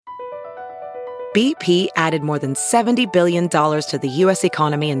BP added more than $70 billion to the U.S.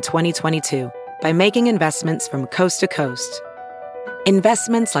 economy in 2022 by making investments from coast to coast.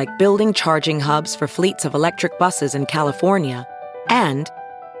 Investments like building charging hubs for fleets of electric buses in California and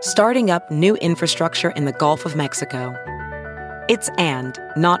starting up new infrastructure in the Gulf of Mexico. It's and,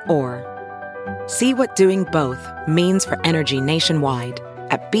 not or. See what doing both means for energy nationwide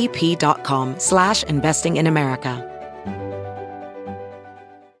at bp.com/investing in America.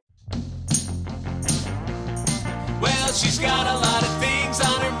 Well, she's got a lot of things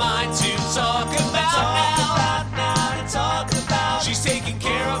on her mind to talk about now. She's taking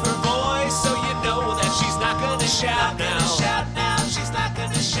care of her voice, so you know that she's not gonna shout now. She's not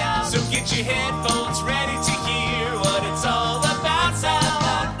gonna shout. So get your headphones ready to hear what it's all about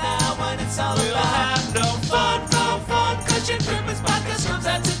now. When it's all we'll have no fun, 'cause Jen Kirkman's podcast comes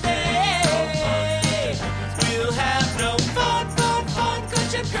out today. We'll have no fun,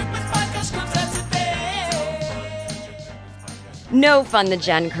 'cause Jen Kirkman's podcast comes out today. No Fun, the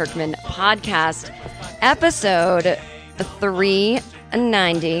Jen Kirkman podcast, episode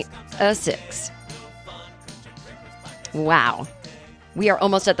 396. Wow. We are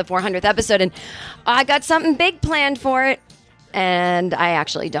almost at the 400th episode, and I got something big planned for it, and I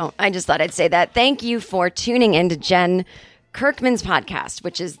actually don't. I just thought I'd say that. Thank you for tuning in to Jen Kirkman's podcast,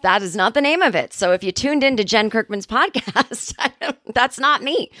 that is not the name of it. So if you tuned into Jen Kirkman's podcast, that's not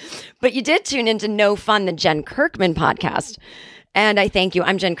me. But you did tune into No Fun, the Jen Kirkman podcast. And I thank you.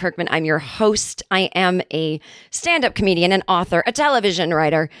 I'm Jen Kirkman. I'm your host. I am a stand-up comedian, an author, a television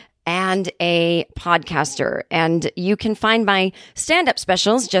writer, and a podcaster. And you can find my stand-up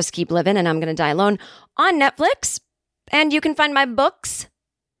specials, Just Keep Living and I'm Gonna Die Alone, on Netflix. And you can find my books,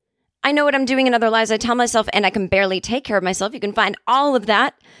 I Know What I'm Doing in Other Lives, I Tell Myself, and I Can Barely Take Care of Myself. You can find all of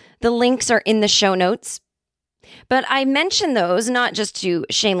that. The links are in the show notes. But I mention those not just to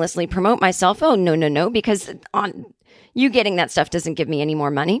shamelessly promote myself. Oh, no, because you getting that stuff doesn't give me any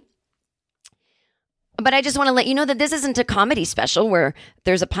more money. But I just want to let you know that this isn't a comedy special where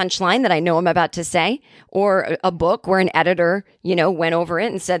there's a punchline that I know I'm about to say, or a book where an editor, went over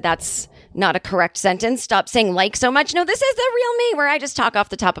it and said that's not a correct sentence. Stop saying like so much. No, this is the real me where I just talk off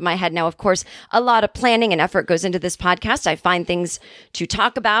the top of my head. Now, of course, a lot of planning and effort goes into this podcast. I find things to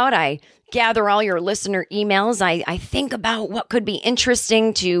talk about. I gather all your listener emails. I think about what could be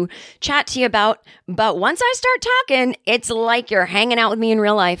interesting to chat to you about. But once I start talking, it's like you're hanging out with me in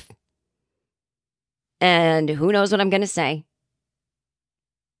real life. And who knows what I'm going to say?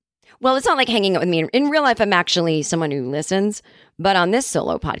 Well, it's not like hanging out with me. In real life, I'm actually someone who listens. But on this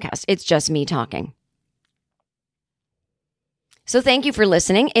solo podcast, it's just me talking. So thank you for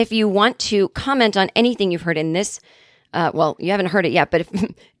listening. If you want to comment on anything you've heard in this, you haven't heard it yet, but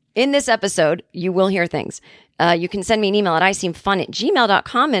in this episode, you will hear things. You can send me an email at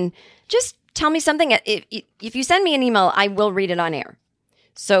iseemfun@gmail.com and just tell me something. If you send me an email, I will read it on air.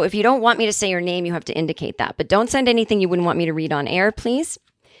 So if you don't want me to say your name, you have to indicate that. But don't send anything you wouldn't want me to read on air, please.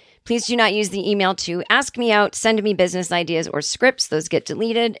 Please do not use the email to ask me out, send me business ideas or scripts. Those get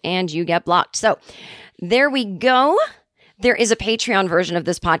deleted and you get blocked. So there we go. There is a Patreon version of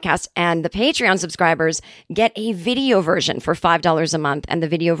this podcast, and the Patreon subscribers get a video version for $5 a month, and the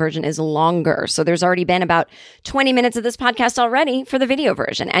video version is longer. So there's already been about 20 minutes of this podcast already for the video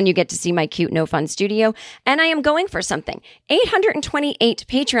version, and you get to see my cute No Fun studio. And I am going for something. 828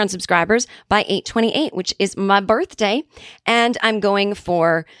 Patreon subscribers by 8/28, which is my birthday, and I'm going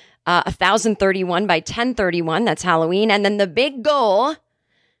for 1,031 by 10/31. That's Halloween, and then the big goal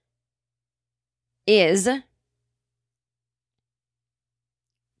is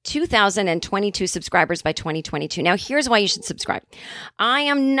 2,022 subscribers by 2022. Now, here's why you should subscribe. I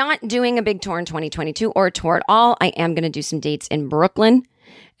am not doing a big tour in 2022 or a tour at all. I am going to do some dates in Brooklyn,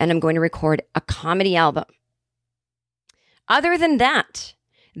 and I'm going to record a comedy album. Other than that,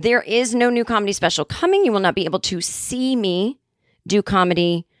 there is no new comedy special coming. You will not be able to see me do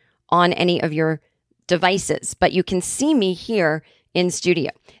comedy on any of your devices, but you can see me here in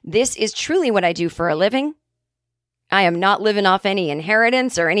studio. This is truly what I do for a living. I am not living off any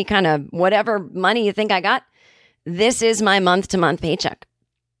inheritance or any kind of whatever money you think I got. This is my month-to-month paycheck.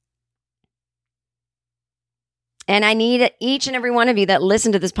 And I need each and every one of you that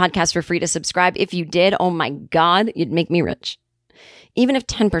listen to this podcast for free to subscribe. If you did, oh my God, you'd make me rich. Even if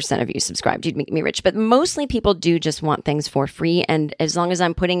 10% of you subscribed, you'd make me rich. But mostly people do just want things for free. And as long as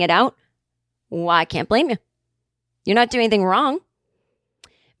I'm putting it out, well, I can't blame you. You're not doing anything wrong.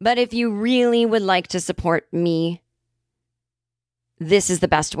 But if you really would like to support me, this is the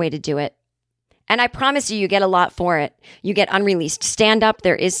best way to do it. And I promise you, you get a lot for it. You get unreleased stand-up.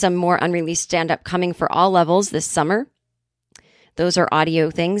 There is some more unreleased stand-up coming for all levels this summer. Those are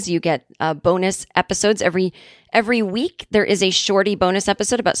audio things. You get bonus episodes every week. There is a shorty bonus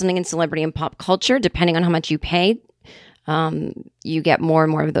episode about something in celebrity and pop culture, depending on how much you pay. You get more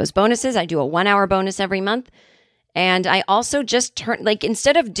and more of those bonuses. I do a 1-hour bonus every month. And I also just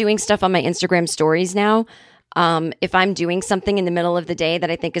instead of doing stuff on my Instagram stories now, if I'm doing something in the middle of the day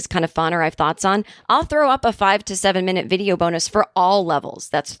that I think is kind of fun or I have thoughts on, I'll throw up a 5 to 7 minute video bonus for all levels.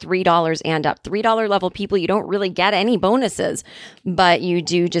 That's $3 and up. $3 level people, you don't really get any bonuses, but you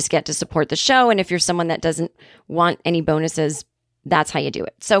do just get to support the show. And if you're someone that doesn't want any bonuses, that's how you do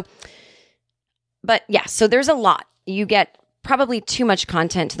it. So there's a lot. You get probably too much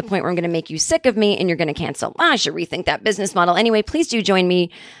content to the point where I'm going to make you sick of me and you're going to cancel. I should rethink that business model. Anyway, please do join me.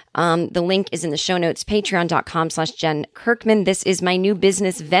 The link is in the show notes, patreon.com/Jen Kirkman. This is my new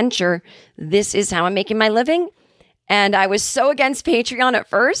business venture. This is how I'm making my living. And I was so against Patreon at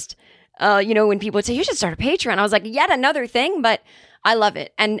first. When people would say, you should start a Patreon. I was like, yet another thing, but I love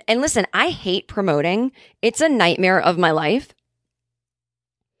it. And listen, I hate promoting. It's a nightmare of my life.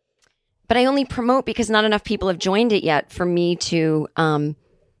 But I only promote because not enough people have joined it yet for me to,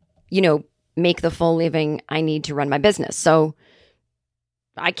 make the full living I need to run my business. So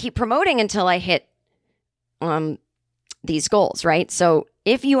I keep promoting until I hit these goals, right? So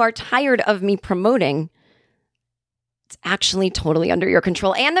if you are tired of me promoting, it's actually totally under your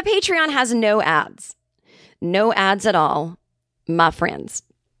control. And the Patreon has no ads. No ads at all, my friends.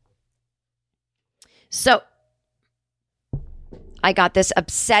 So I got this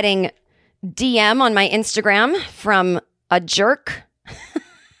upsetting DM on my Instagram from a jerk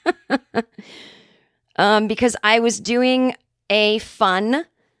because I was doing a fun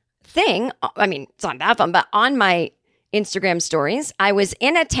thing. I mean, it's not that fun, but on my Instagram stories, I was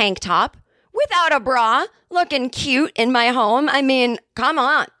in a tank top without a bra, looking cute in my home. I mean, come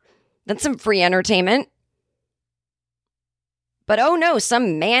on. That's some free entertainment. But oh no,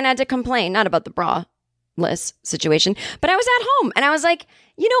 some man had to complain, not about the bra-less situation, but I was at home and I was like,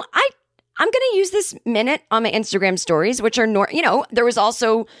 I'm going to use this minute on my Instagram stories, which are, there was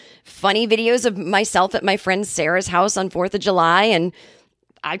also funny videos of myself at my friend Sarah's house on 4th of July. And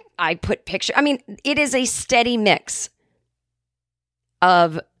I put pictures. I mean, it is a steady mix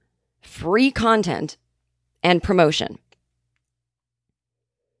of free content and promotion.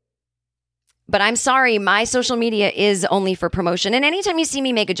 But I'm sorry, my social media is only for promotion. And anytime you see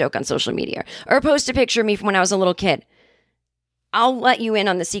me make a joke on social media or post a picture of me from when I was a little kid, I'll let you in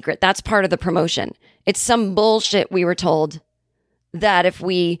on the secret. That's part of the promotion. It's some bullshit we were told that if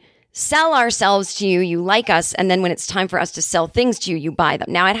we sell ourselves to you, you like us. And then when it's time for us to sell things to you, you buy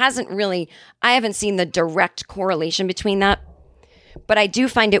them. Now, I haven't seen the direct correlation between that. But I do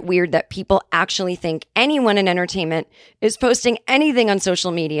find it weird that people actually think anyone in entertainment is posting anything on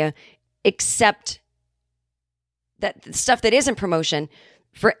social media except that stuff that isn't promotion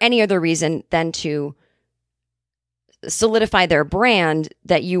for any other reason than to solidify their brand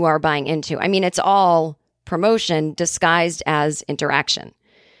that you are buying into. I mean, it's all promotion disguised as interaction.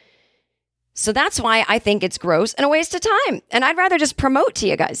 So that's why I think it's gross and a waste of time. And I'd rather just promote to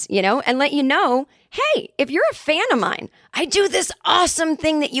you guys, and let you know, hey, if you're a fan of mine, I do this awesome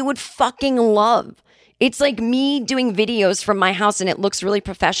thing that you would fucking love. It's like me doing videos from my house and it looks really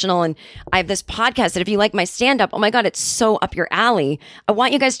professional. And I have this podcast that if you like my stand-up, oh my God, it's so up your alley. I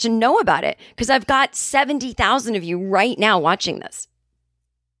want you guys to know about it because I've got 70,000 of you right now watching this.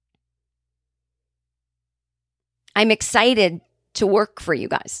 I'm excited to work for you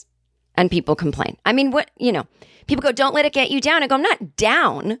guys. And people complain. I mean, people go, don't let it get you down. I go, I'm not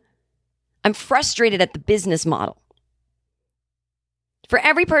down. I'm frustrated at the business model. For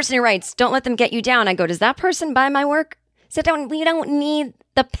every person who writes, don't let them get you down, I go, does that person buy my work? Sit down. We don't need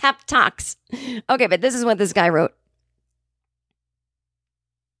the pep talks. Okay, but this is what this guy wrote.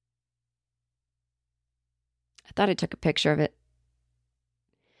 I thought I took a picture of it.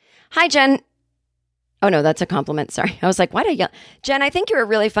 Hi, Jen. Oh, no, that's a compliment. Sorry. I was like, why did I yell? Jen, I think you're a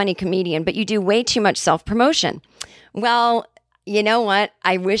really funny comedian, but you do way too much self-promotion. Well, you know what?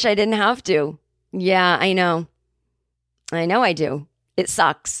 I wish I didn't have to. Yeah, I know. I do. It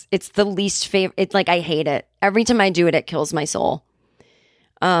sucks. It's the least favorite. It's like, I hate it. Every time I do it, it kills my soul.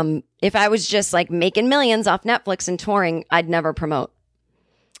 If I was just like making millions off Netflix and touring, I'd never promote.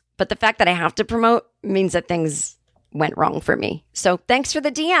 But the fact that I have to promote means that things went wrong for me. So thanks for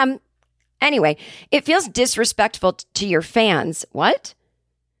the DM. Anyway, it feels disrespectful to your fans. What?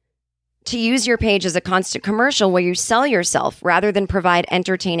 To use your page as a constant commercial where you sell yourself rather than provide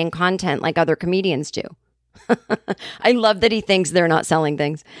entertaining content like other comedians do. I love that he thinks they're not selling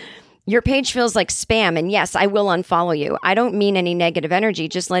things. Your page feels like spam, and yes, I will unfollow you. I don't mean any negative energy,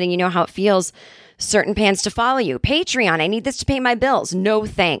 just letting you know how it feels certain pants to follow you. Patreon, I need this to pay my bills. No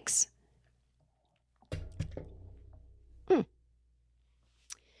thanks. Well,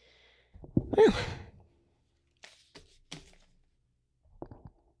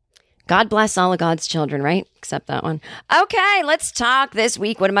 God bless all of God's children, right? Except that one. Okay, let's talk this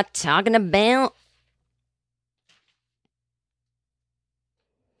week. What am I talking about?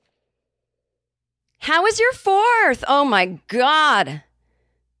 How was your 4th? Oh my God.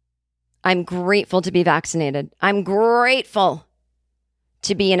 I'm grateful to be vaccinated. I'm grateful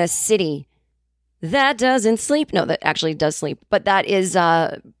to be in a city that doesn't sleep. No, that actually does sleep, but that is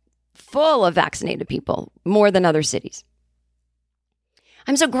full of vaccinated people, more than other cities.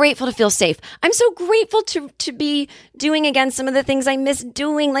 I'm so grateful to feel safe. I'm so grateful to be doing again some of the things I miss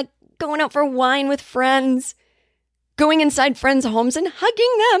doing, like going out for wine with friends, going inside friends' homes and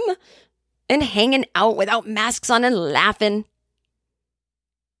hugging them, and hanging out without masks on and laughing.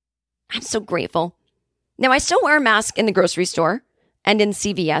 I'm so grateful. Now, I still wear a mask in the grocery store and in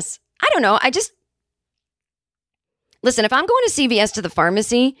CVS. I don't know. Listen, if I'm going to CVS to the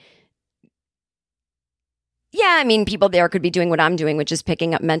pharmacy, yeah, I mean, people there could be doing what I'm doing, which is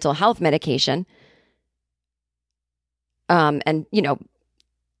picking up mental health medication. And, you know,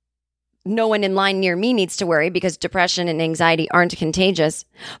 no one in line near me needs to worry because depression and anxiety aren't contagious.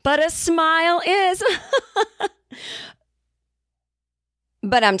 But a smile is.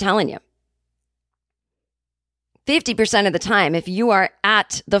 But I'm telling you, 50% of the time, if you are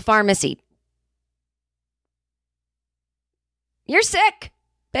at the pharmacy, you're sick,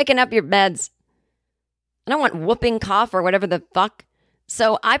 picking up your meds. I don't want whooping cough or whatever the fuck.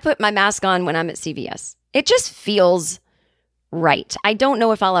 So I put my mask on when I'm at CVS. It just feels right. I don't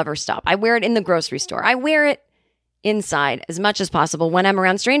know if I'll ever stop. I wear it in the grocery store. I wear it inside as much as possible. When I'm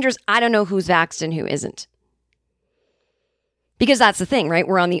around strangers, I don't know who's vaxxed and who isn't. Because that's the thing, right?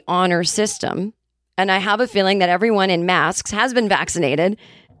 We're on the honor system. And I have a feeling that everyone in masks has been vaccinated.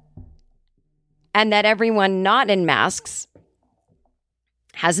 And that everyone not in masks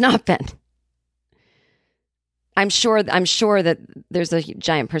has not been. I'm sure that there's a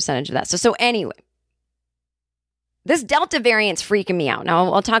giant percentage of that. So anyway, this Delta variant's freaking me out.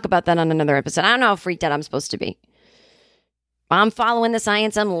 Now, I'll talk about that on another episode. I don't know how freaked out I'm supposed to be. I'm following the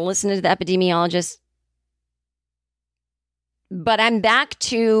science. I'm listening to the epidemiologists. But I'm back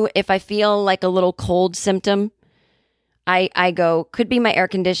to, if I feel like a little cold symptom, I go, could be my air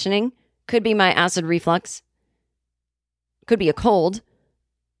conditioning, could be my acid reflux, could be a cold,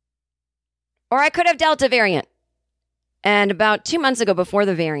 or I could have Delta variant. And about 2 months ago, before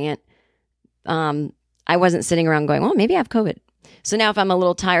the variant, I wasn't sitting around going, well, maybe I have COVID. So now if I'm a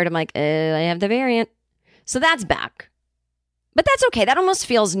little tired, I'm like, I have the variant. So that's back. But that's okay. That almost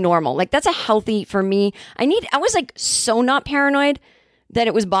feels normal. Like that's a healthy for me. I was like so not paranoid that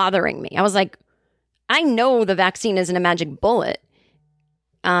it was bothering me. I was like, I know the vaccine isn't a magic bullet.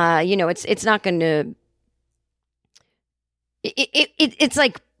 It's not going to, it's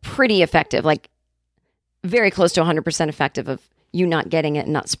like pretty effective. Like very close to 100% effective of you not getting it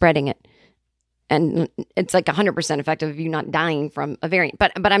and not spreading it. And it's like 100% effective of you not dying from a variant.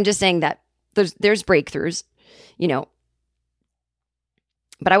 But I'm just saying that there's breakthroughs, you know.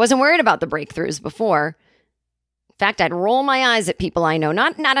 But I wasn't worried about the breakthroughs before. In fact, I'd roll my eyes at people I know,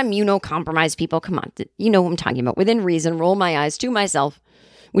 not immunocompromised people. Come on, you know who I'm talking about. Within reason, roll my eyes to myself,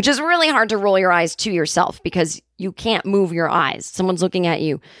 which is really hard to roll your eyes to yourself because you can't move your eyes. Someone's looking at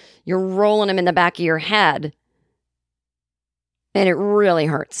you. You're rolling them in the back of your head. And it really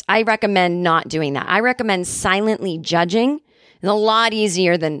hurts. I recommend not doing that. I recommend silently judging. It's a lot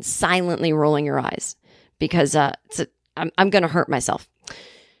easier than silently rolling your eyes because I'm going to hurt myself.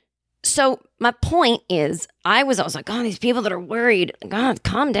 So my point is, I was like, oh, these people that are worried, God,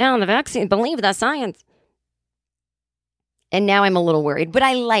 calm down, the vaccine, believe the science. And now I'm a little worried, but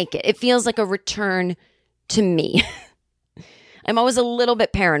I like it. It feels like a return to me. I'm always a little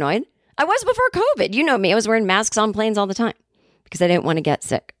bit paranoid. I was before COVID. You know me. I was wearing masks on planes all the time because I didn't want to get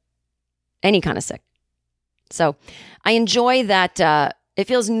sick, any kind of sick. So I enjoy that it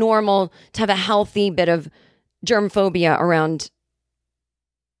feels normal to have a healthy bit of germ phobia around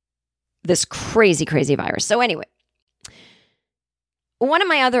this crazy, crazy virus. So anyway, one of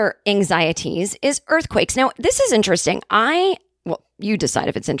my other anxieties is earthquakes. Now, this is interesting. You decide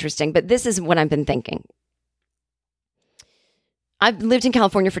if it's interesting, but this is what I've been thinking. I've lived in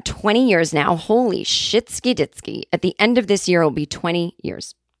California for 20 years now. Holy shitsky-ditsky. At the end of this year, it'll be 20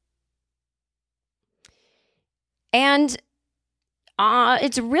 years. And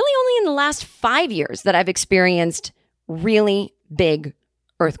it's really only in the last 5 years that I've experienced really big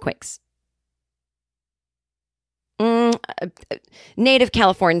earthquakes. native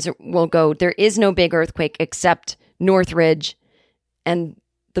Californians will go, there is no big earthquake except Northridge and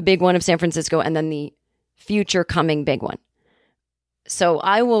the big one of San Francisco, and then the future coming big one. So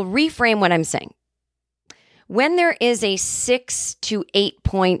I will reframe what I'm saying. When there is a 6 to 8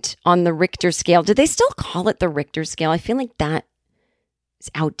 point on the Richter scale, do they still call it the Richter scale? I feel like that is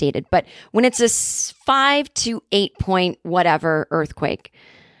outdated. But when it's a 5 to 8 point whatever earthquake,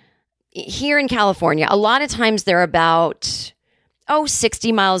 here in California, a lot of times they're about,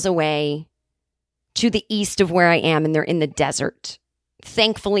 60 miles away to the east of where I am, and they're in the desert.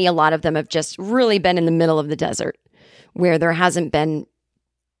 Thankfully, a lot of them have just really been in the middle of the desert where there hasn't been,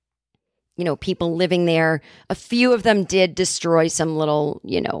 people living there. A few of them did destroy some little,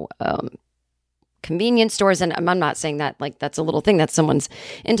 convenience stores. And I'm not saying that like that's a little thing. That's someone's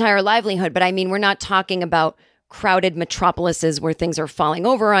entire livelihood. But I mean, we're not talking about crowded metropolises where things are falling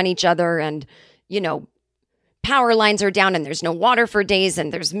over on each other and, power lines are down and there's no water for days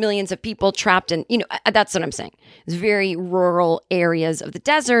and there's millions of people trapped. And, that's what I'm saying. It's very rural areas of the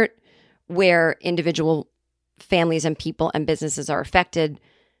desert where individual families and people and businesses are affected.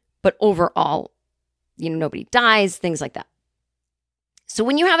 But overall, nobody dies, things like that. So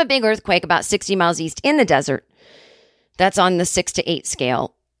when you have a big earthquake about 60 miles east in the desert, that's on the 6 to 8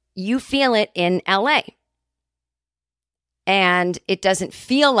 scale, you feel it in LA. And it doesn't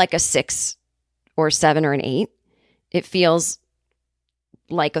feel like a 6 or 7 or an 8. It feels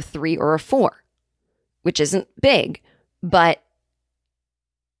like a 3 or a 4, which isn't big, but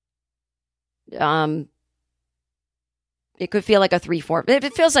it could feel like a 3, 4.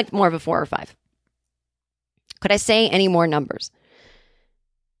 It feels like more of a 4 or 5. Could I say any more numbers?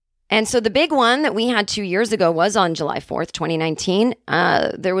 And so the big one that we had 2 years ago was on July 4th, 2019.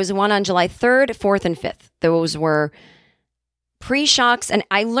 There was one on July 3rd, 4th, and 5th. Those were pre-shocks. And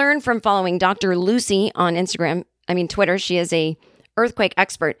I learned from following Dr. Lucy on Twitter. She is a earthquake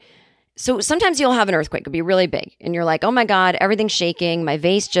expert. So sometimes you'll have an earthquake. It'll be really big. And you're like, oh my God, everything's shaking. My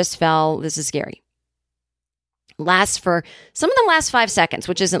vase just fell. This is scary. Some of them last 5 seconds,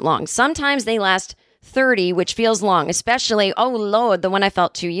 which isn't long. Sometimes they last 30, which feels long, especially, oh Lord, the one I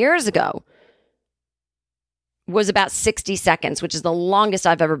felt 2 years ago was about 60 seconds, which is the longest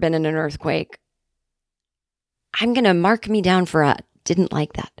I've ever been in an earthquake. I'm going to mark me down for a didn't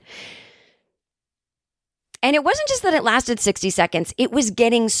like that. And it wasn't just that it lasted 60 seconds. It was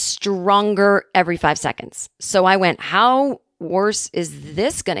getting stronger every 5 seconds. So I went, how worse is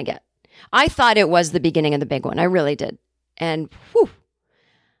this going to get? I thought it was the beginning of the big one. I really did. And whew,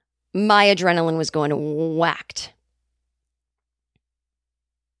 my adrenaline was going whacked.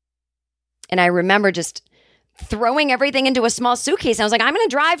 And I remember just throwing everything into a small suitcase. I was like, I'm going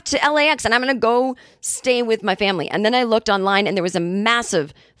to drive to LAX and I'm going to go stay with my family. And then I looked online and there was a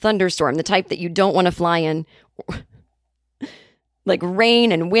massive thunderstorm, the type that you don't want to fly in, like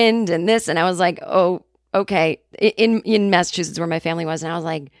rain and wind and this. And I was like, oh, okay. In Massachusetts where my family was. And I was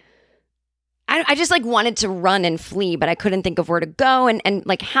like, I just like wanted to run and flee, but I couldn't think of where to go. And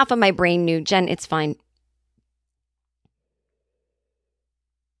like half of my brain knew, Jen, it's fine.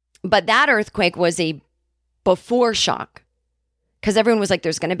 But that earthquake was a before shock because everyone was like,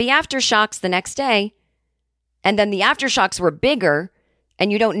 there's going to be aftershocks the next day. And then the aftershocks were bigger and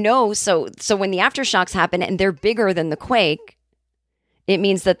you don't know. So when the aftershocks happen and they're bigger than the quake, it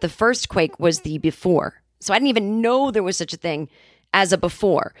means that the first quake was the before. So I didn't even know there was such a thing as a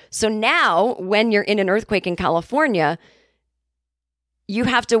before. So now when you're in an earthquake in California, you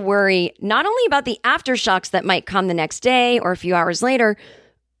have to worry not only about the aftershocks that might come the next day or a few hours later,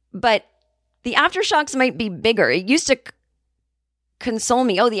 but the aftershocks might be bigger. It used to console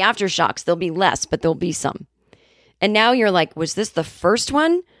me. Oh, the aftershocks, there'll be less, but there'll be some. And now you're like, was this the first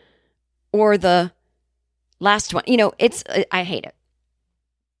one or the last one? I hate it.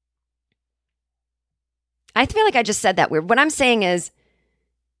 I feel like I just said that weird. What I'm saying is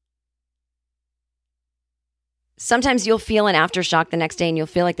sometimes you'll feel an aftershock the next day and you'll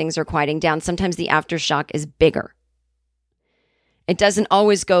feel like things are quieting down. Sometimes the aftershock is bigger. It doesn't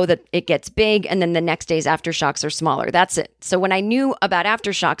always go that it gets big and then the next day's aftershocks are smaller. That's it. So when I knew about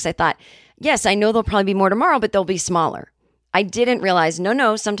aftershocks, I thought, yes, I know there'll probably be more tomorrow, but they'll be smaller. I didn't realize,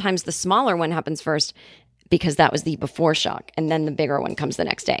 no, sometimes the smaller one happens first because that was the before shock. And then the bigger one comes the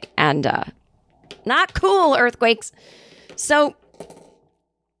next day. And not cool, earthquakes. So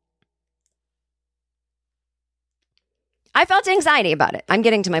I felt anxiety about it. I'm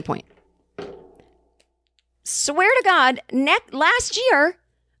getting to my point. Swear to God, last year,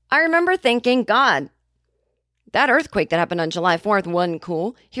 I remember thinking, God, that earthquake that happened on July 4th wasn't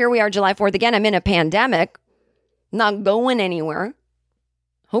cool. Here we are, July 4th again. I'm in a pandemic, not going anywhere.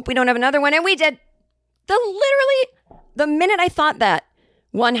 Hope we don't have another one. And we did. The minute I thought that,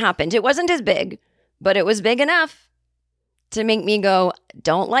 one happened. It wasn't as big, but it was big enough to make me go,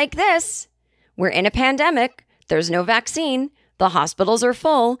 don't like this. We're in a pandemic. There's no vaccine. The hospitals are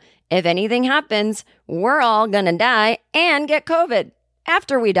full. If anything happens, we're all going to die and get COVID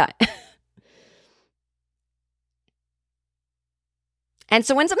after we die. And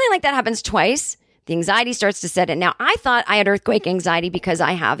so when something like that happens twice, the anxiety starts to set in. Now, I thought I had earthquake anxiety because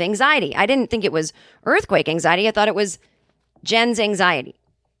I have anxiety. I didn't think it was earthquake anxiety. I thought it was Jen's anxiety.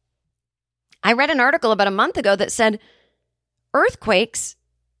 I read an article about a month ago that said earthquakes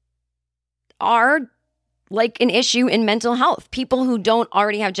are like an issue in mental health. People who don't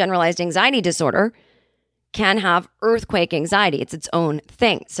already have generalized anxiety disorder can have earthquake anxiety. It's its own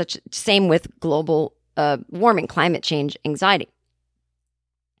thing. Same with global warming, climate change anxiety.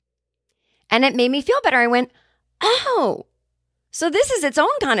 And it made me feel better. I went, oh, so this is its own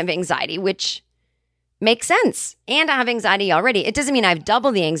kind of anxiety, which makes sense. And I have anxiety already. It doesn't mean I have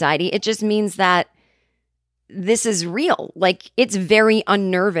double the anxiety. It just means that this is real. Like, it's very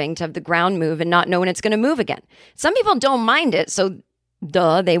unnerving to have the ground move and not know when it's going to move again. Some people don't mind it, so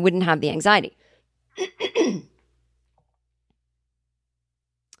they wouldn't have the anxiety.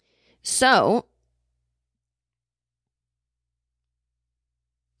 So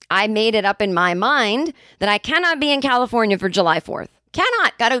I made it up in my mind that I cannot be in California for July 4th.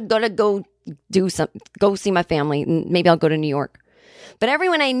 Cannot. Gotta go see my family. Maybe I'll go to New York. But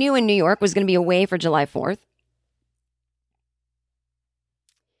everyone I knew in New York was going to be away for July 4th.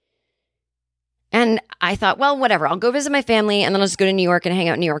 And I thought, well, whatever. I'll go visit my family and then I'll just go to New York and hang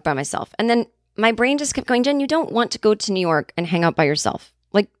out in New York by myself. And then my brain just kept going, Jen, you don't want to go to New York and hang out by yourself.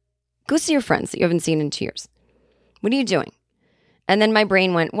 Like, go see your friends that you haven't seen in 2 years. What are you doing? And then my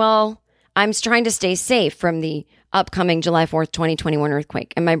brain went, well, I'm trying to stay safe from the upcoming July 4th, 2021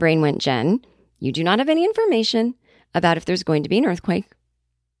 earthquake. And my brain went, Jen, you do not have any information about if there's going to be an earthquake.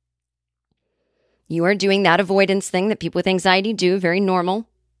 You are doing that avoidance thing that people with anxiety do, very normal.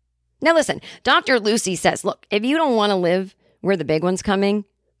 Now listen, Dr. Lucy says, look, if you don't want to live where the big one's coming,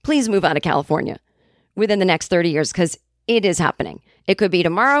 please move out of California within the next 30 years because it is happening. It could be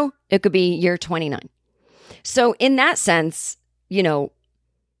tomorrow. It could be year 29. So in that sense, you know,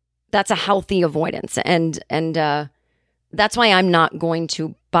 that's a healthy avoidance. And that's why I'm not going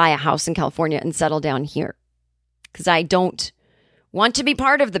to buy a house in California and settle down here because I don't want to be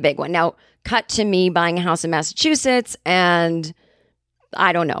part of the big one. Now, cut to me buying a house in Massachusetts and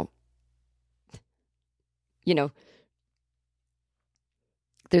I don't know. You know,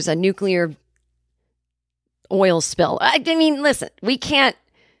 there's a nuclear oil spill. I mean, listen, we can't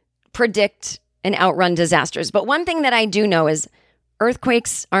predict and outrun disasters. But one thing that I do know is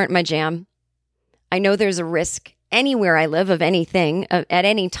earthquakes aren't my jam. I know there's a risk anywhere I live of anything at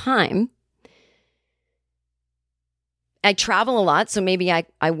any time. I travel a lot, so maybe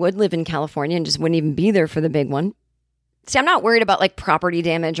I would live in California and just wouldn't even be there for the big one. See, I'm not worried about like property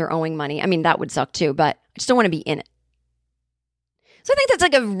damage or owing money. I mean, that would suck too, but I just don't want to be in it. So I think that's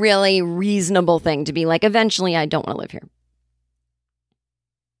like a really reasonable thing to be like, eventually I don't want to live here.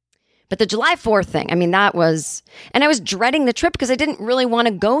 But the July 4th thing, I mean, that was, and I was dreading the trip because I didn't really want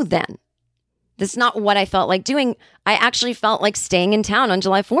to go then. That's not what I felt like doing. I actually felt like staying in town on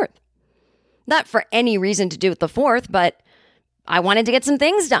July 4th. Not for any reason to do with the 4th, but I wanted to get some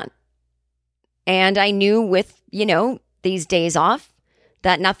things done. And I knew with, you know, these days off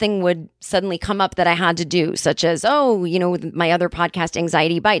that nothing would suddenly come up that I had to do, such as, oh, you know, with my other podcast,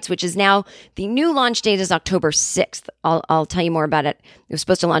 Anxiety Bites, which is now the new launch date is October 6th. I'll tell you more about it. It was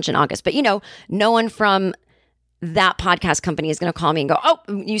supposed to launch in August. But, you know, no one from that podcast company is going to call me and go, oh,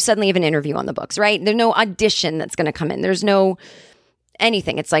 you suddenly have an interview on the books, right? There's no audition that's going to come in. There's no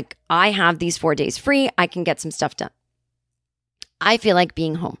anything. It's like, I have these 4 days free. I can get some stuff done. I feel like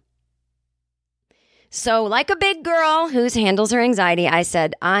being home. So like a big girl who handles her anxiety, I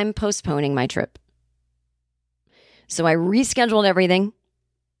said, I'm postponing my trip. So I rescheduled everything.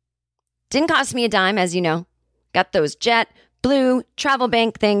 Didn't cost me a dime, as you know. Got those JetBlue travel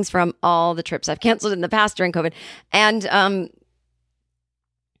bank things from all the trips I've canceled in the past during COVID. And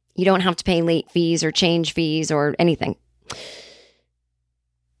you don't have to pay late fees or change fees or anything.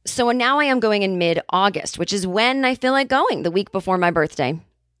 So now I am going in mid-August, which is when I feel like going, the week before my birthday.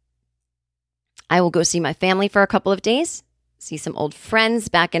 I will go see my family for a couple of days, see some old friends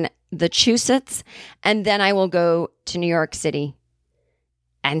back in the Massachusetts, and then I will go to New York City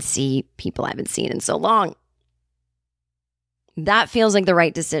and see people I haven't seen in so long. That feels like the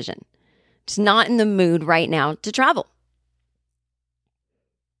right decision. Just not in the mood right now to travel.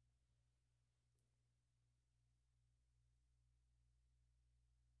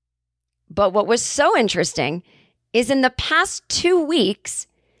 But what was so interesting is in the past 2 weeks,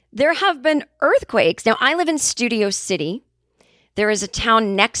 there have been earthquakes. Now, I live in Studio City. There is a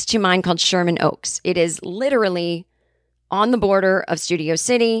town next to mine called Sherman Oaks. It is literally on the border of Studio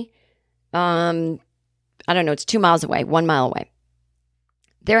City. I don't know, it's 2 miles away, 1 mile away.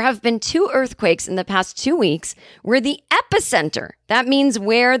 There have been 2 earthquakes in the past 2 weeks where the epicenter, that means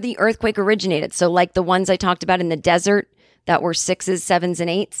where the earthquake originated. So like the ones I talked about in the desert that were 6s, 7s, and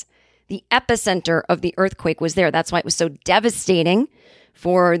 8s, the epicenter of the earthquake was there. That's why it was so devastating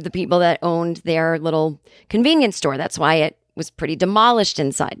for the people that owned their little convenience store. That's why it was pretty demolished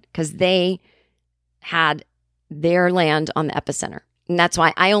inside, because they had their land on the epicenter. And that's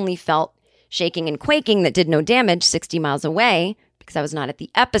why I only felt shaking and quaking that did no damage 60 miles away, because I was not at the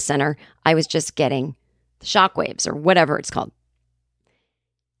epicenter. I was just getting the shock waves or whatever it's called.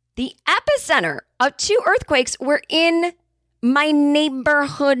 The epicenter of 2 earthquakes were in my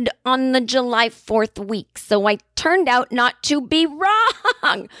neighborhood on the July 4th week. So I turned out not to be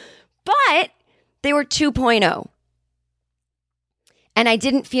wrong, but they were 2.0. And I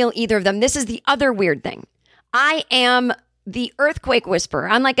didn't feel either of them. This is the other weird thing. I am the earthquake whisperer.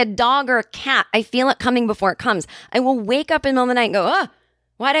 I'm like a dog or a cat. I feel it coming before it comes. I will wake up in the middle of the night and go,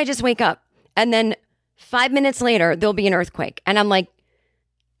 why did I just wake up? And then 5 minutes later, there'll be an earthquake. And I'm like,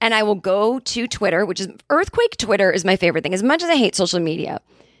 and I will go to Twitter, which is earthquake Twitter is my favorite thing. As much as I hate social media,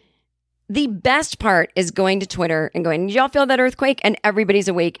 the best part is going to Twitter and going, did y'all feel that earthquake? And everybody's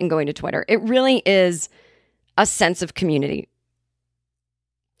awake and going to Twitter. It really is a sense of community.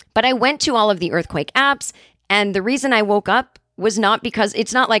 But I went to all of the earthquake apps, and the reason I woke up was not because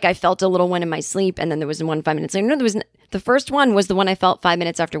it's not like I felt a little one in my sleep and then there was one 5 minutes later. No, the first one was the one I felt 5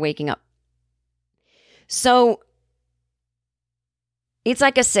 minutes after waking up. So it's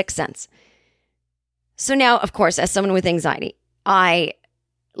like a sixth sense. So now, of course, as someone with anxiety, I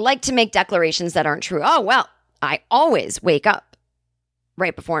like to make declarations that aren't true. Oh, well, I always wake up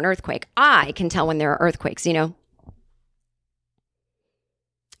right before an earthquake. I can tell when there are earthquakes, you know.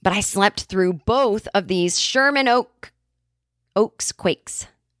 But I slept through both of these Sherman Oaks Quakes.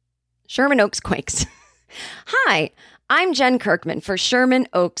 Sherman Oaks Quakes. Hi, I'm Jen Kirkman for Sherman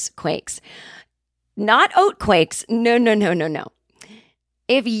Oaks Quakes. Not Oat Quakes. No.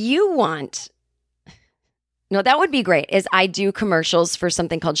 If you want, no, that would be great, is I do commercials for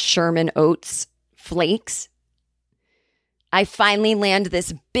something called Sherman Oats Flakes. I finally land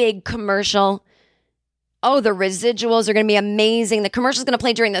this big commercial. Oh, the residuals are going to be amazing. The commercial is going to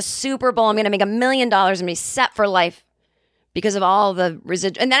play during the Super Bowl. I'm going to make $1 million and be set for life because of all the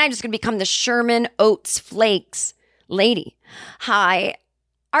residuals. And then I'm just going to become the Sherman Oats Flakes lady. Hi,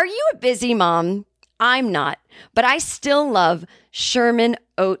 are you a busy mom? I'm not, but I still love Sherman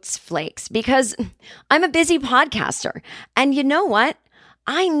Oats Flakes because I'm a busy podcaster. And you know what?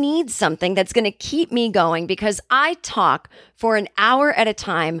 I need something that's going to keep me going because I talk for an hour at a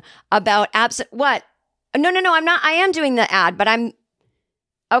time about what? No, I'm not. I am doing the ad, but I'm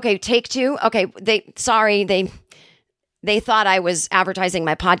okay. Take 2. Okay. They thought I was advertising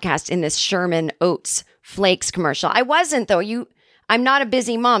my podcast in this Sherman Oats Flakes commercial. I wasn't though. I'm not a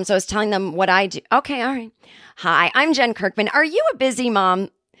busy mom. So I was telling them what I do. Okay. All right. Hi, I'm Jen Kirkman. Are you a busy mom?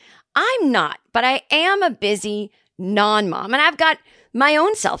 I'm not, but I am a busy non-mom and I've got my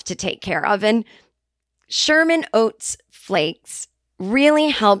own self to take care of. And Sherman Oats Flakes really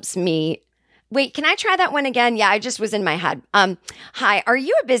helps me. Wait, can I try that one again? Yeah, I just was in my head. Hi, are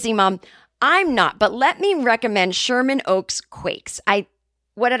you a busy mom? I'm not, but let me recommend Sherman Oaks Quakes.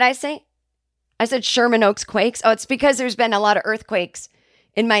 What did I say? I said Sherman Oaks Quakes. Oh, it's because there's been a lot of earthquakes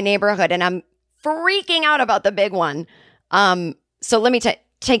in my neighborhood and I'm freaking out about the big one. So let me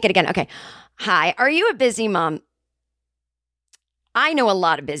take it again. Okay. Hi, are you a busy mom? I know a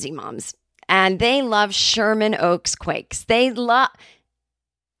lot of busy moms and they love Sherman Oaks Quakes. Did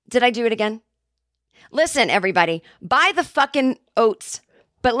I do it again? Listen, everybody, buy the fucking oats.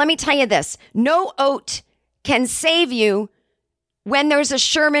 But let me tell you this, no oat can save you when there's a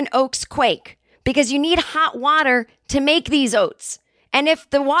Sherman Oaks quake because you need hot water to make these oats. And if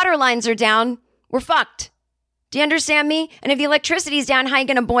the water lines are down, we're fucked. Do you understand me? And if the electricity's down, how are you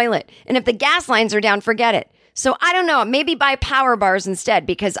going to boil it? And if the gas lines are down, forget it. So I don't know, maybe buy power bars instead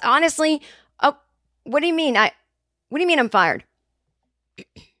because honestly, what do you mean? What do you mean I'm fired?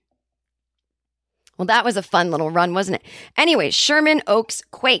 Well, that was a fun little run, wasn't it? Anyway, Sherman Oaks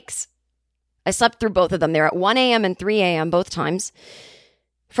Quakes. I slept through both of them. They're at 1 a.m. and 3 a.m. both times.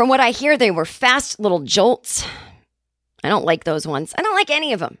 From what I hear, they were fast little jolts. I don't like those ones. I don't like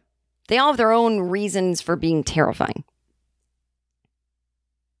any of them. They all have their own reasons for being terrifying.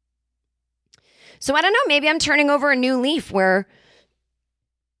 So I don't know. Maybe I'm turning over a new leaf where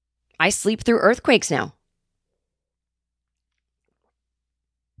I sleep through earthquakes now.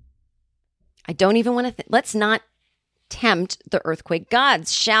 I don't even want to let's not tempt the earthquake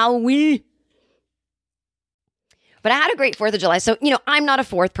gods, shall we? But I had a great 4th of July. So, I'm not a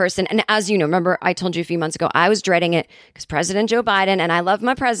 4th person. And as you know, remember I told you a few months ago, I was dreading it because President Joe Biden, and I love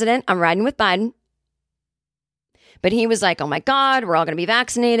my president. I'm riding with Biden. But he was like, oh my God, we're all going to be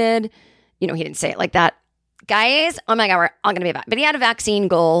vaccinated. He didn't say it like that. Guys, oh my God, we're all going to be vaccinated. But he had a vaccine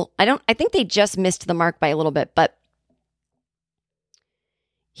goal. I think they just missed the mark by a little bit. But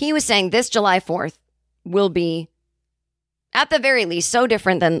he was saying this July 4th will be, at the very least, so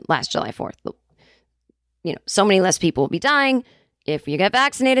different than last July 4th. So many less people will be dying if you get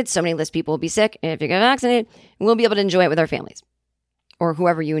vaccinated. So many less people will be sick if you get vaccinated. And we'll be able to enjoy it with our families or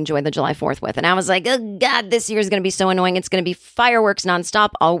whoever you enjoy the July 4th with. And I was like, oh God, this year is going to be so annoying. It's going to be fireworks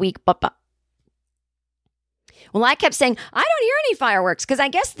nonstop all week. Well, I kept saying, I don't hear any fireworks because I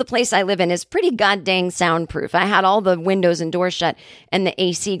guess the place I live in is pretty goddamn soundproof. I had all the windows and doors shut and the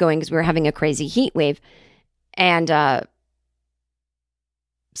AC going because we were having a crazy heat wave. And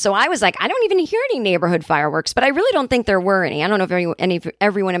so I was like, I don't even hear any neighborhood fireworks, but I really don't think there were any. I don't know if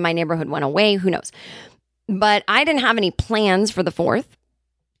everyone in my neighborhood went away. Who knows? But I didn't have any plans for the 4th.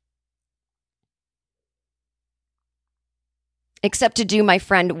 Except to do my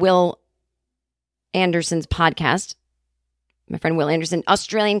friend Will Anderson's podcast. My friend Will Anderson,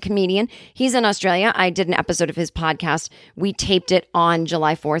 Australian comedian. He's in Australia. I did an episode of his podcast. We taped it on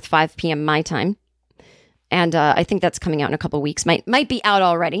July 4th, 5 p.m. my time. And I think that's coming out in a couple of weeks. Might be out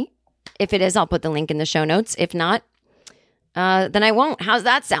already. If it is, I'll put the link in the show notes. If not, then I won't. How's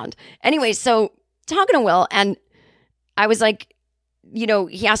that sound? Anyway, so talking to Will, and I was like,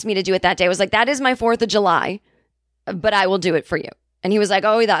 he asked me to do it that day. I was like, that is my 4th of July, but I will do it for you. And he was like,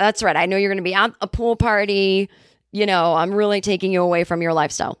 oh, that's right. I know you're going to be at a pool party. I'm really taking you away from your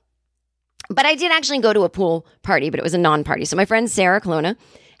lifestyle. But I did actually go to a pool party, but it was a non-party. So my friend Sarah Colonna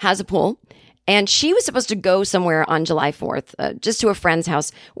has a pool. And she was supposed to go somewhere on July 4th, just to a friend's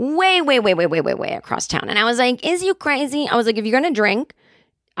house, way across town. And I was like, is you crazy? I was like, if you're going to drink,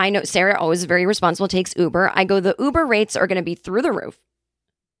 I know Sarah always very responsible, takes Uber. I go, the Uber rates are going to be through the roof.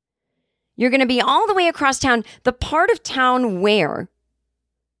 You're going to be all the way across town, the part of town where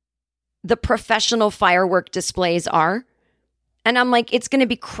the professional firework displays are. And I'm like, it's going to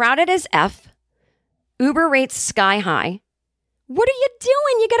be crowded as F. Uber rates sky high. What are you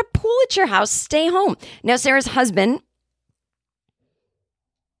doing? You got a pool at your house. Stay home. Now, Sarah's husband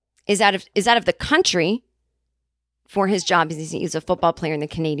is out of the country for his job. He's a football player in the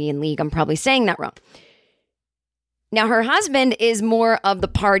Canadian League. I'm probably saying that wrong. Now, her husband is more of the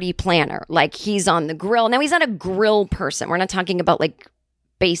party planner. Like, he's on the grill. Now, he's not a grill person. We're not talking about, like,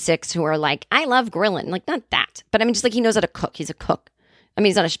 basics who are like, I love grilling. Like, not that. But I mean, just like he knows how to cook. He's a cook. I mean,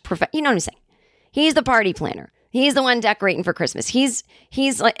 he's not a you know what I'm saying? He's the party planner. He's the one decorating for Christmas. He's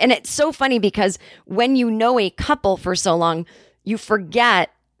like, and it's so funny because when you know a couple for so long, you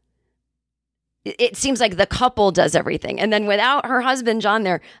forget. It seems like the couple does everything. And then without her husband, John,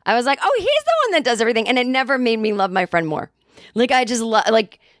 there, I was like, oh, he's the one that does everything. And it never made me love my friend more. Like, I just love,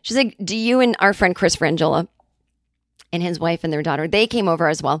 like, she's like, do you and our friend Chris Frangiola and his wife and their daughter, they came over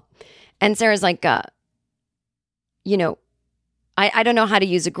as well. And Sarah's like, I don't know how to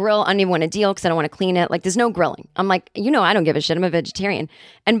use a grill. I don't even want to deal because I don't want to clean it. Like, there's no grilling. I'm like, I don't give a shit. I'm a vegetarian.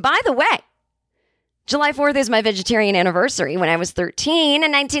 And by the way, July 4th is my vegetarian anniversary. When I was 13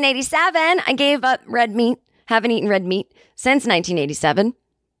 in 1987, I gave up red meat. Haven't eaten red meat since 1987.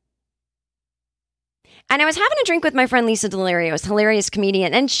 And I was having a drink with my friend Lisa Delirios, hilarious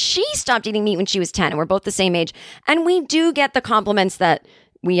comedian. And she stopped eating meat when she was 10. And we're both the same age. And we do get the compliments that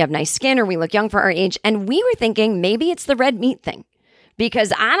we have nice skin or we look young for our age. And we were thinking maybe it's the red meat thing.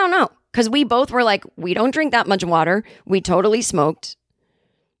 Because I don't know. Because we both were like, we don't drink that much water. We totally smoked.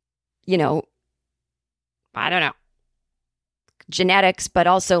 I don't know. Genetics, but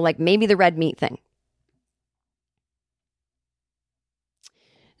also like maybe the red meat thing.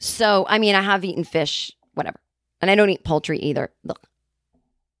 So, I mean, I have eaten fish, whatever. And I don't eat poultry either. Look.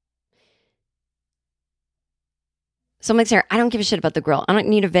 So I'm like, Sarah, I don't give a shit about the grill. I don't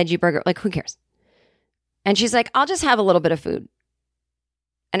need a veggie burger. Like, who cares? And she's like, I'll just have a little bit of food.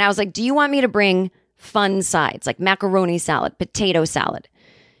 And I was like, do you want me to bring fun sides like macaroni salad, potato salad?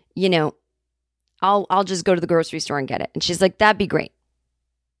 I'll just go to the grocery store and get it. And she's like, that'd be great.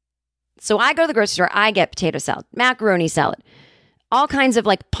 So I go to the grocery store. I get potato salad, macaroni salad, all kinds of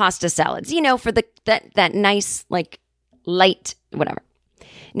like pasta salads, for that nice, like light, whatever.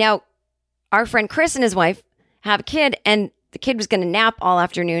 Now, our friend Chris and his wife have a kid, and the kid was going to nap all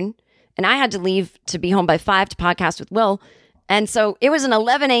afternoon. And I had to leave to be home by 5 to podcast with Will. And so it was an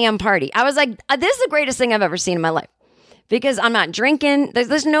 11 a.m. party. I was like, this is the greatest thing I've ever seen in my life because I'm not drinking.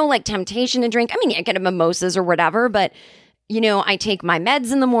 There's no like temptation to drink. I mean, I get a mimosas or whatever, but I take my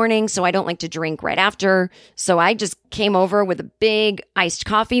meds in the morning, so I don't like to drink right after. So I just came over with a big iced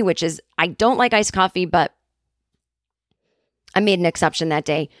coffee, I don't like iced coffee, but I made an exception that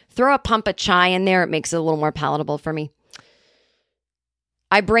day. Throw a pump of chai in there. It makes it a little more palatable for me.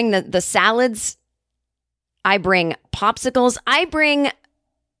 I bring the salads. I bring popsicles. I bring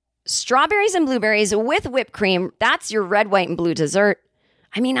strawberries and blueberries with whipped cream. That's your red, white, and blue dessert.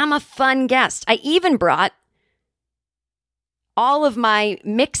 I mean, I'm a fun guest. I even brought all of my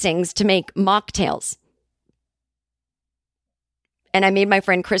mixings to make mocktails. And I made my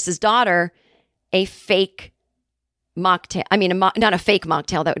friend Chris's daughter a fake mocktail. I mean, not a fake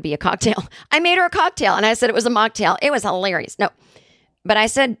mocktail. That would be a cocktail. I made her a cocktail and I said it was a mocktail. It was hilarious. No, but I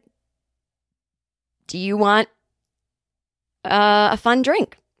said, do you want a fun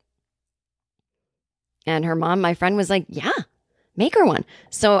drink? And her mom, my friend, was like, yeah, make her one.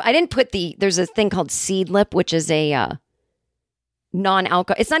 So I didn't put there's a thing called Seed Lip, which is a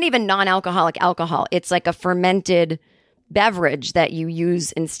non-alcohol. It's not even non-alcoholic alcohol. It's like a fermented beverage that you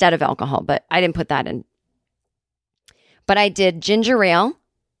use instead of alcohol, but I didn't put that in. But I did ginger ale.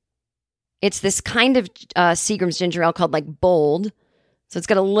 It's this kind of Seagram's ginger ale called like Bold. So it's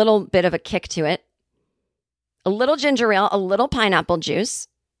got a little bit of a kick to it. A little ginger ale, a little pineapple juice,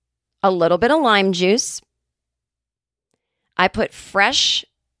 a little bit of lime juice. I put fresh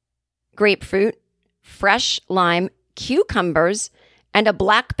grapefruit, fresh lime, cucumbers, and a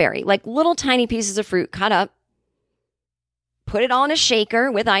blackberry, like little tiny pieces of fruit cut up. Put it all in a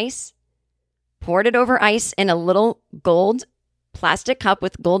shaker with ice. Poured it over ice in a little gold plastic cup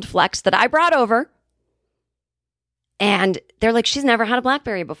with gold flecks that I brought over. And they're like, she's never had a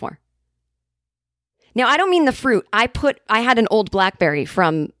blackberry before. Now, I don't mean the fruit. I had an old blackberry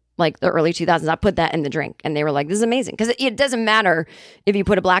from like the early 2000s. I put that in the drink and they were like, this is amazing. Because it doesn't matter if you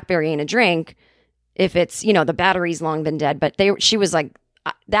put a blackberry in a drink, if it's, the battery's long been dead. But she was like,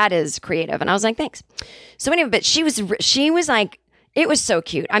 that is creative. And I was like, thanks. So anyway, but she was like, it was so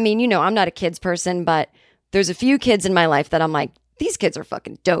cute. I mean, I'm not a kids person, but there's a few kids in my life that I'm like, these kids are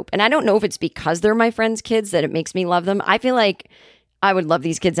fucking dope. And I don't know if it's because they're my friends' kids that it makes me love them. I feel like I would love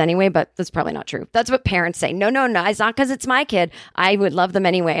these kids anyway, but that's probably not true. That's what parents say. No, it's not because it's my kid. I would love them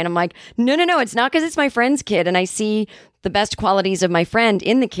anyway. And I'm like, no, it's not because it's my friend's kid. And I see the best qualities of my friend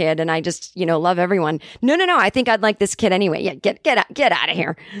in the kid. And I just, love everyone. No, I think I'd like this kid anyway. Yeah, get out of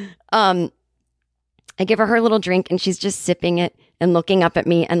here. I give her little drink and she's just sipping it and looking up at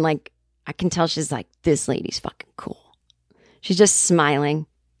me. And like, I can tell she's like, this lady's fucking cool. She's just smiling,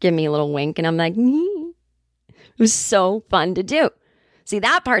 give me a little wink. And I'm like, It was so fun to do. See,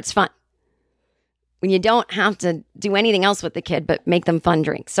 that part's fun. When you don't have to do anything else with the kid, but make them fun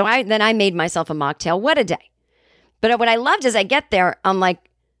drinks. So I made myself a mocktail. What a day. But what I loved is I get there, I'm like,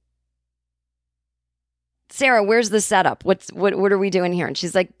 Sarah, where's the setup? What are we doing here? And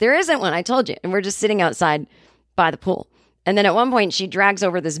she's like, there isn't one. I told you. And we're just sitting outside by the pool. And then at one point she drags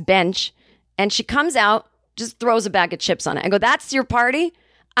over this bench and she comes out, just throws a bag of chips on it. I go, that's your party?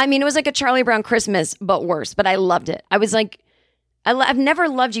 I mean, it was like a Charlie Brown Christmas, but worse. But I loved it. I was like, I've never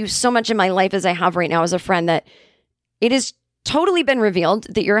loved you so much in my life as I have right now as a friend, that it has totally been revealed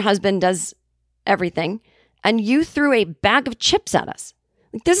that your husband does everything. And you threw a bag of chips at us.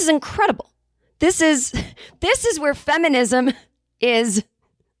 Like, this is incredible. This is where feminism is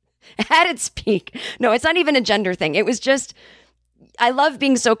at its peak. No, it's not even a gender thing. It was just, I love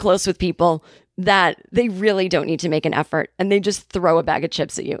being so close with people that they really don't need to make an effort and they just throw a bag of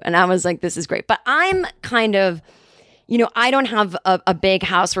chips at you. And I was like, this is great. But I'm kind of, I don't have a big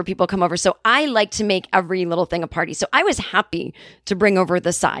house where people come over. So I like to make every little thing a party. So I was happy to bring over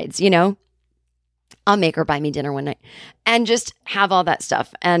the sides, I'll make her buy me dinner one night and just have all that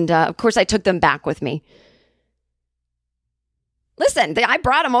stuff. And of course, I took them back with me. Listen, I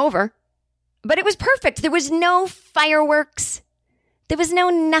brought them over, but it was perfect. There was no fireworks. There was no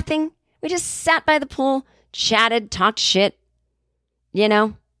nothing. We just sat by the pool, chatted, talked shit.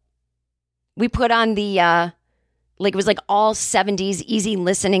 We put on the, it was like all 70s easy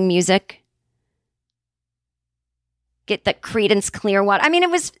listening music. Get the Creedence Clearwater. I mean, it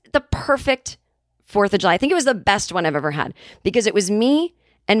was the perfect 4th of July. I think it was the best one I've ever had because it was me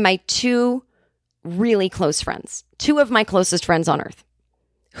and my 2 really close friends, 2 of my closest friends on earth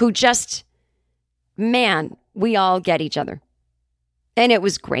who just, man, we all get each other. And it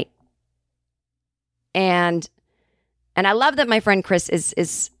was great. And I love that my friend Chris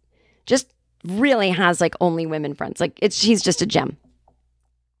is just really has like only women friends. Like he's just a gem.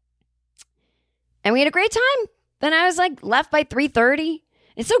 And we had a great time. Then I was like left by 3:30.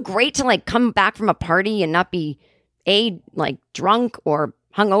 It's so great to like come back from a party and not be like drunk or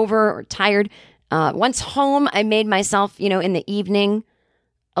hungover or tired. Once home, I made myself, in the evening,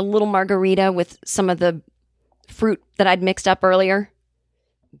 a little margarita with some of the fruit that I'd mixed up earlier.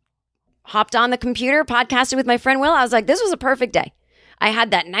 Hopped on the computer, podcasted with my friend Will. I was like, this was a perfect day. I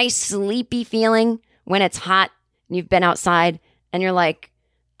had that nice sleepy feeling when it's hot and you've been outside and you're like,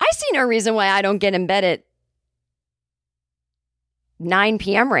 I see no reason why I don't get in bed at 9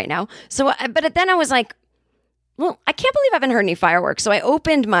 p.m. right now. So, but then I was like, well, I can't believe I haven't heard any fireworks. So I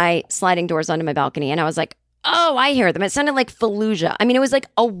opened my sliding doors onto my balcony and I was like, oh, I hear them. It sounded like Fallujah. I mean, it was like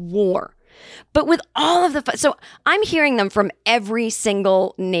a war. But with all of the, so I'm hearing them from every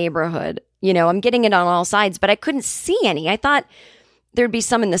single neighborhood. I'm getting it on all sides, but I couldn't see any. I thought there'd be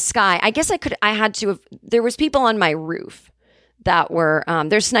some in the sky. I guess there was people on my roof that were,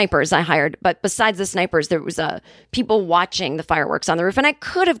 there's snipers I hired, but besides the snipers, there was people watching the fireworks on the roof. And I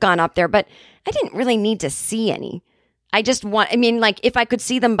could have gone up there, but I didn't really need to see any. If I could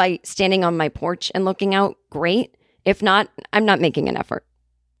see them by standing on my porch and looking out, great. If not, I'm not making an effort.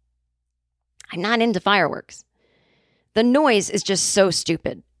 I'm not into fireworks. The noise is just so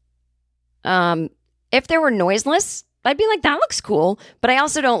stupid. If they were noiseless, I'd be like, that looks cool. But I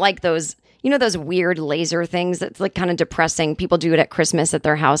also don't like those, those weird laser things that's like kind of depressing. People do it at Christmas at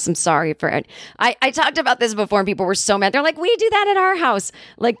their house. I'm sorry for it. I talked about this before and people were so mad. They're like, we do that at our house.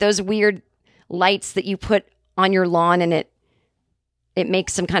 Like those weird lights that you put on your lawn and it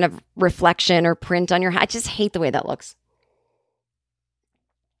makes some kind of reflection or print on your house. I just hate the way that looks.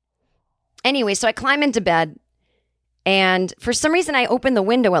 Anyway, so I climb into bed and for some reason I open the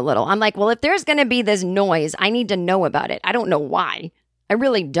window a little. I'm like, well, if there's going to be this noise, I need to know about it. I don't know why. I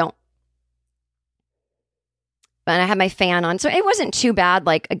really don't. But I had my fan on. So it wasn't too bad.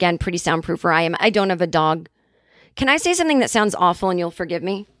 Like, again, pretty soundproof where I am. I don't have a dog. Can I say something that sounds awful and you'll forgive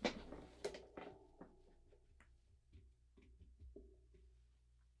me?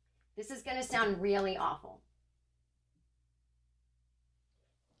 This is going to sound really awful.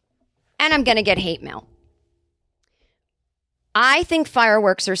 And I'm going to get hate mail. I think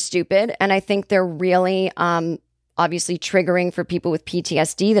fireworks are stupid, and I think they're really obviously triggering for people with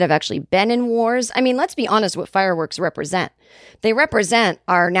PTSD that have actually been in wars. I mean, let's be honest what fireworks represent. They represent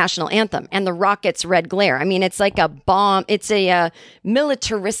our national anthem and the rocket's red glare. I mean, it's like a bomb. It's a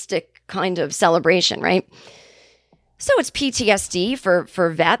militaristic kind of celebration, right? So it's PTSD for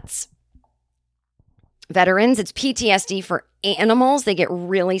veterans. It's PTSD for animals. They get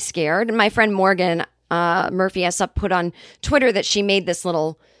really scared. And my friend Morgan Murphy has put on Twitter that she made this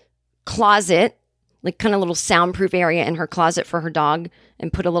little closet, like kind of little soundproof area in her closet for her dog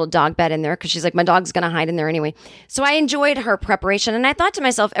and put a little dog bed in there because she's like, my dog's going to hide in there anyway. So I enjoyed her preparation. And I thought to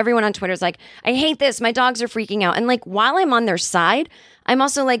myself, everyone on Twitter is like, I hate this. My dogs are freaking out. And like, while I'm on their side, I'm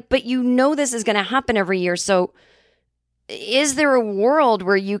also like, but this is going to happen every year. So is there a world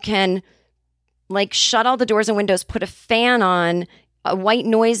where you can like shut all the doors and windows, put a fan on, a white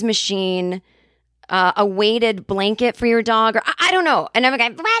noise machine, a weighted blanket for your dog, or I don't know. And I'm like,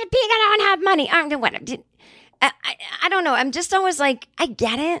 Brad Pig, I don't have money. I don't know. I'm just always like, I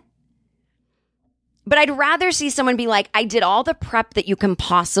get it. But I'd rather see someone be like, I did all the prep that you can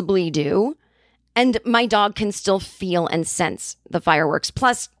possibly do, and my dog can still feel and sense the fireworks.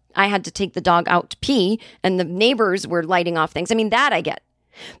 Plus, I had to take the dog out to pee, and the neighbors were lighting off things. I mean, that I get.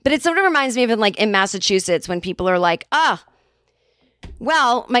 But it sort of reminds me of in Massachusetts when people are like,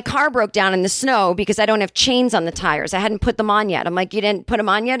 well, my car broke down in the snow because I don't have chains on the tires. I hadn't put them on yet. I'm like, you didn't put them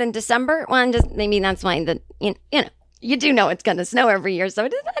on yet in December? Well, maybe that's fine. You do know it's going to snow every year, so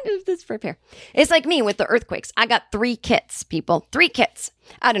just prepare. It's like me with the earthquakes. I got 3 kits, people. 3 kits.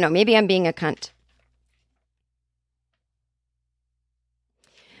 I don't know. Maybe I'm being a cunt.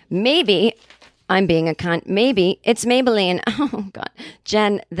 Maybe I'm being a cunt. Maybe it's Maybelline. Oh, God.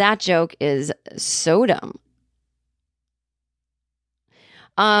 Jen, that joke is so dumb.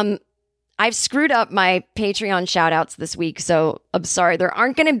 I've screwed up my Patreon shout outs this week, so I'm sorry. There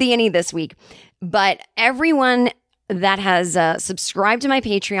aren't going to be any this week, but everyone that has subscribed to my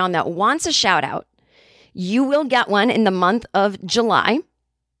Patreon that wants a shout out, you will get one in the month of July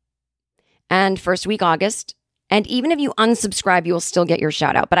and first week August. And even if you unsubscribe, you will still get your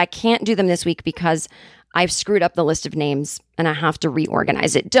shout out, but I can't do them this week because I've screwed up the list of names and I have to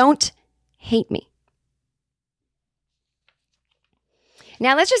reorganize it. Don't hate me.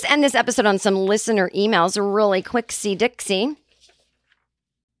 Now, let's just end this episode on some listener emails really quick. Dixie.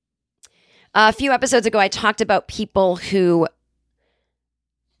 A few episodes ago, I talked about people who,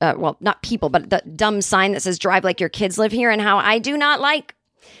 not people, but the dumb sign that says drive like your kids live here and how I do not like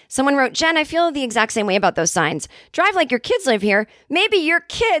Someone wrote, Jen, I feel the exact same way about those signs. Drive like your kids live here. Maybe your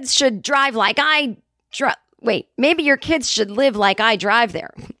kids should drive like I drive. Wait, maybe your kids should live like I drive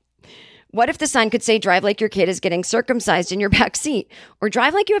there. What if the sign could say, drive like your kid is getting circumcised in your back seat? Or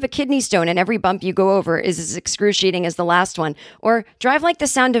drive like you have a kidney stone and every bump you go over is as excruciating as the last one? Or drive like the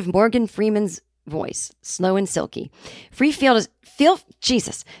sound of Morgan Freeman's voice, slow and silky. Feel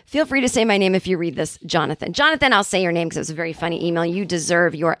free to say my name if you read this, Jonathan. Jonathan, I'll say your name because it was a very funny email. You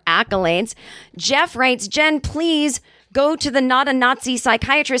deserve your accolades. Jeff writes, Jen, please go to the Not a Nazi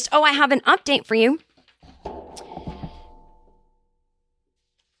Psychiatrist. Oh, I have an update for you.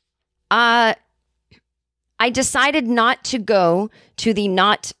 I decided not to go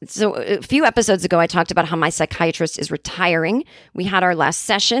to so a few episodes ago, I talked about how my psychiatrist is retiring. We had our last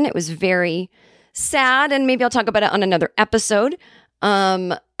session. It was very sad, and maybe I'll talk about it on another episode.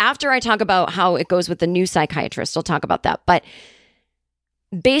 After I talk about how it goes with the new psychiatrist, I'll talk about that. But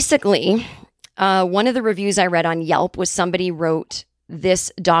basically, one of the reviews I read on Yelp was somebody wrote, this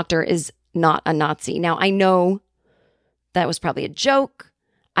doctor is not a Nazi. Now, I know that was probably a joke.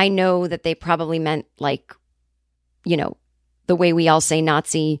 I know that they probably meant like, the way we all say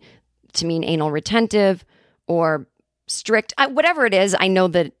Nazi to mean anal retentive or strict, whatever it is. I know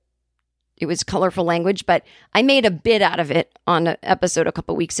that it was colorful language, but I made a bit out of it on an episode a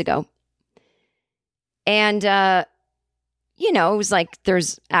couple weeks ago. And, it was like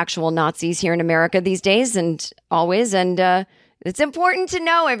there's actual Nazis here in America these days and always. And it's important to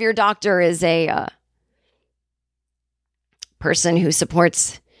know if your doctor is a person who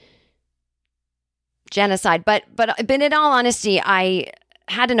supports genocide. But in all honesty, I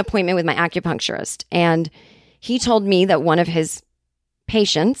had an appointment with my acupuncturist, and he told me that one of his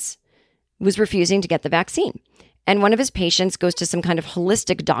patients was refusing to get the vaccine. And one of his patients goes to some kind of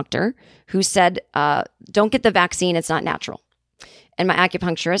holistic doctor who said, don't get the vaccine, it's not natural. And my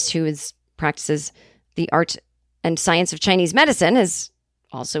acupuncturist, who practices the art and science of Chinese medicine, is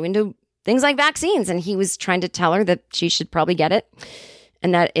also into things like vaccines. And he was trying to tell her that she should probably get it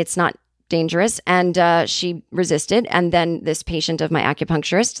and that it's not dangerous. And she resisted. And then this patient of my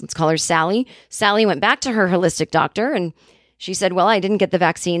acupuncturist, let's call her Sally. Sally went back to her holistic doctor and she said, well, I didn't get the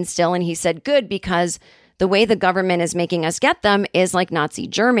vaccine still. And he said, good, because the way the government is making us get them is like Nazi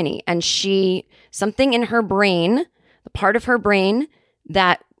Germany. And something in her brain, the part of her brain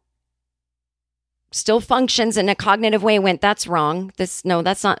that still functions in a cognitive way went, that's wrong. That's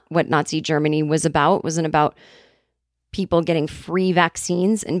not what Nazi Germany was about. It wasn't about people getting free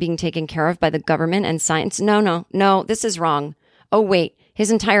vaccines and being taken care of by the government and science. No, this is wrong. Oh, wait, his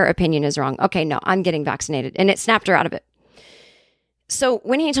entire opinion is wrong. Okay, no, I'm getting vaccinated. And it snapped her out of it. So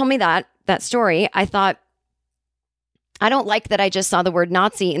when he told me that story, I thought, I don't like that I just saw the word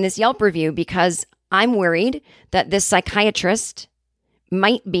Nazi in this Yelp review because I'm worried that this psychiatrist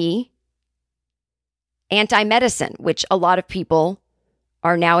might be anti-medicine, which a lot of people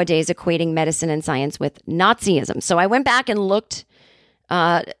are nowadays equating medicine and science with Nazism. So I went back and looked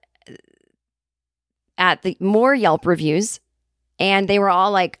at the more Yelp reviews, and they were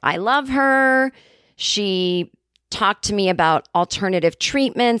all like, I love her. She talked to me about alternative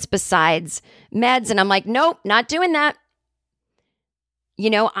treatments besides meds. And I'm like, nope, not doing that.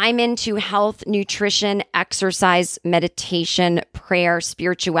 I'm into health, nutrition, exercise, meditation, prayer,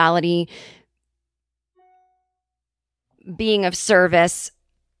 spirituality, being of service.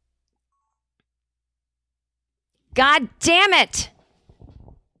 God damn it.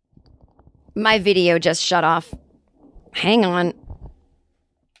 My video just shut off. Hang on.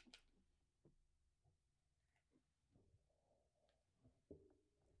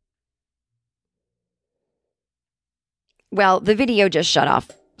 Well, the video just shut off.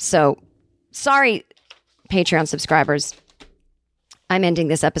 So, sorry, Patreon subscribers. I'm ending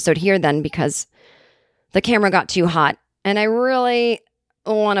this episode here then because the camera got too hot and I really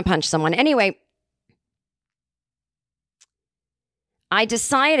want to punch someone. Anyway, I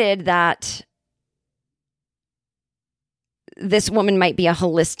decided that this woman might be a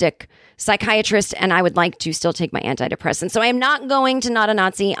holistic psychiatrist and I would like to still take my antidepressant. So I am not going to Not a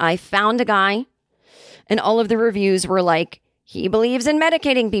Nazi. I found a guy. And all of the reviews were like, he believes in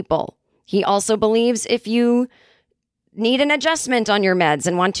medicating people. He also believes if you need an adjustment on your meds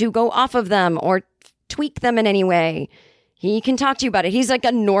and want to go off of them or tweak them in any way, he can talk to you about it. He's like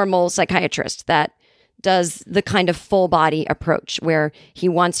a normal psychiatrist that does the kind of full body approach where he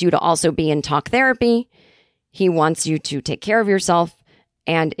wants you to also be in talk therapy. He wants you to take care of yourself.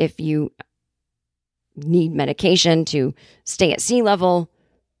 And if you need medication to stay at sea level,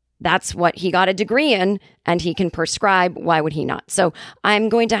 that's what he got a degree in, and he can prescribe. Why would he not? So I'm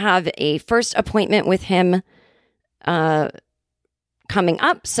going to have a first appointment with him coming coming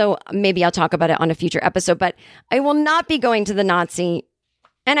up. So maybe I'll talk about it on a future episode, but I will not be going to the Nazi.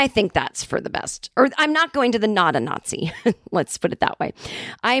 And I think that's for the best. Or I'm not going to the not a Nazi. Let's put it that way.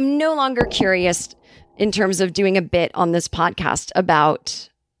 I'm no longer curious in terms of doing a bit on this podcast about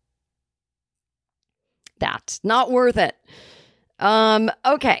that. Not worth it.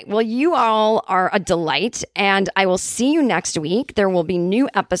 Okay. Well, you all are a delight, and I will see you next week. There will be new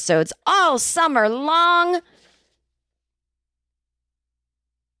episodes all summer long.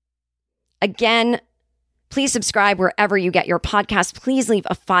 Again, please subscribe wherever you get your podcasts. Please leave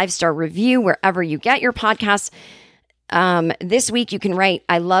a 5-star review wherever you get your podcasts. This week you can write,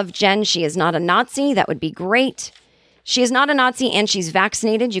 I love Jen. She is not a Nazi. That would be great. She is not a Nazi and she's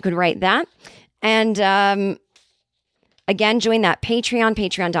vaccinated. You could write that. And again, join that Patreon,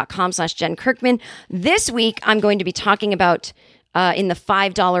 patreon.com/Jen Kirkman. This week, I'm going to be talking about in the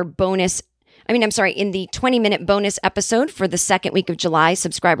 $5 bonus. In the 20-minute bonus episode for the second week of July,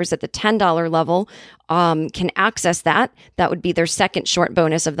 subscribers at the $10 level can access that. That would be their second short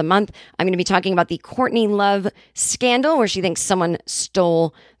bonus of the month. I'm going to be talking about the Courtney Love scandal, where she thinks someone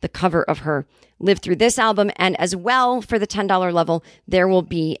stole the cover of her Live Through This album. And as well, for the $10 level, there will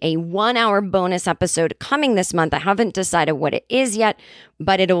be a 1-hour bonus episode coming this month. I haven't decided what it is yet,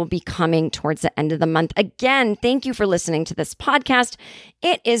 but it will be coming towards the end of the month. Again, thank you for listening to this podcast.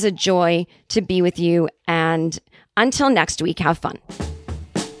 It is a joy to be with you. And until next week, have fun.